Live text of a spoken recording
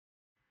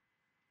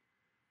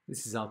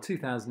This is our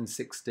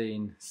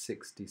 2016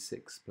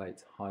 66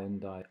 plate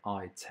Hyundai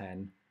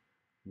I10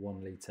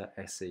 1 litre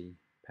SE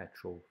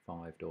petrol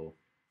 5-door.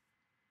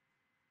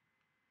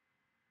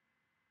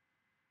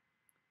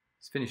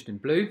 It's finished in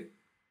blue.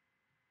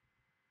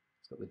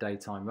 It's got the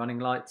daytime running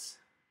lights.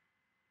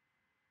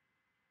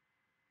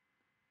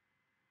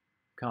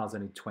 The car's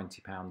only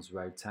 £20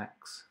 road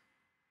tax.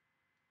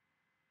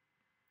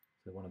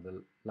 So one of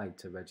the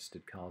later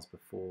registered cars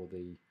before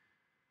the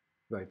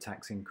road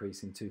tax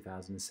increase in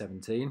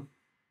 2017.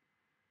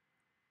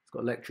 It's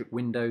got electric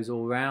windows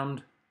all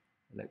round,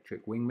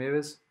 electric wing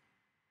mirrors,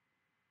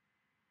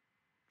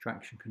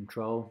 traction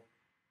control,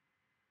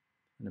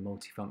 and a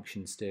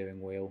multifunction steering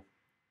wheel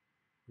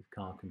with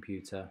car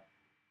computer,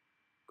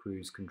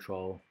 cruise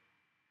control,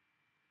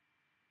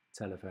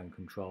 telephone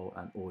control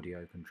and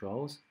audio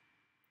controls.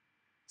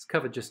 It's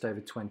covered just over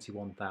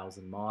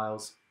 21,000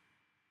 miles.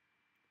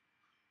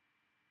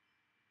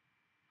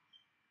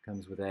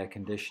 Comes with air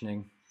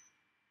conditioning,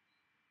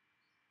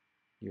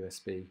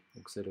 USB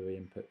auxiliary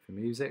input for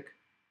music,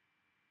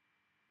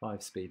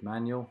 5-speed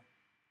manual,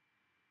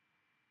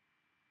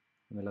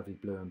 and the lovely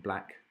blue and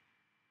black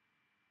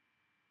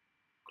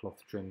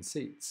cloth trimmed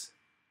seats.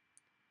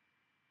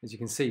 As you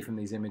can see from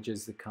these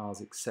images, the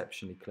car's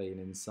exceptionally clean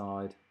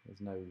inside.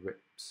 There's no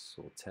rips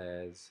or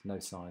tears, no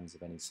signs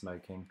of any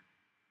smoking.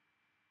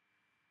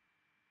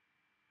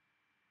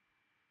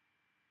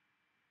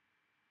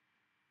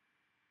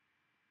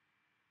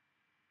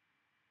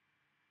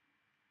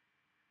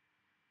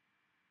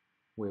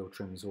 Wheel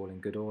trim's all in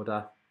good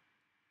order,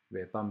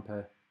 rear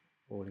bumper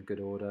all in good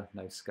order,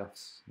 no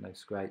scuffs, no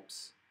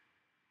scrapes,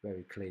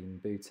 very clean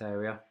boot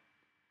area,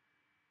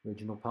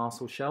 original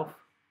parcel shelf.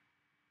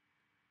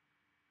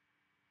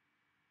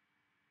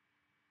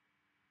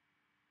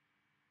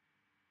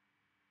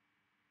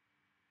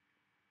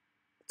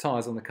 The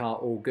tyres on the car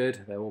all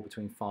good, they're all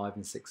between 5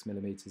 and 6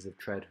 millimetres of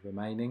tread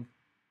remaining.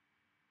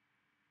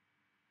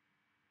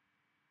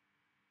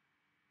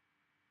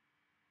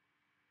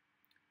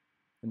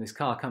 And this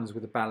car comes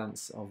with a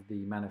balance of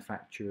the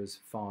manufacturer's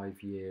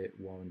 5-year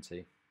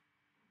warranty.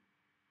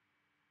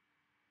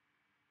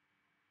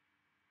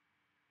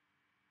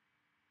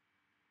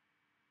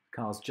 The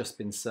car's just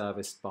been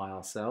serviced by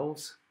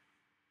ourselves.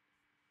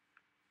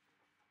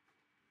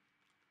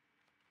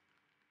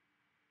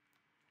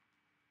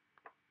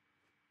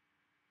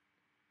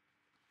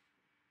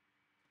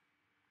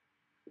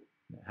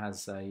 It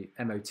has a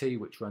MOT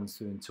which runs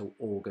through until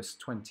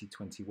August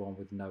 2021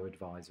 with no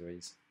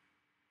advisories.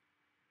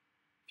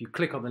 If you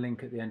click on the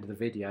link at the end of the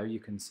video, you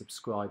can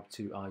subscribe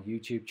to our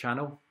YouTube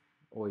channel,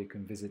 or you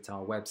can visit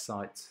our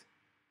website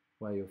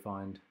where you'll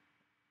find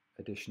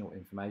additional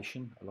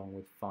information along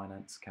with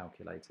finance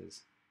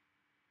calculators.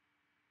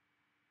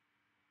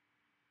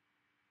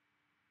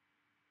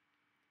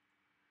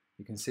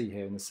 You can see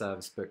here in the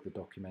service book the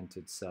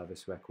documented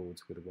service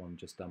records with the one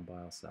just done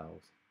by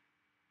ourselves.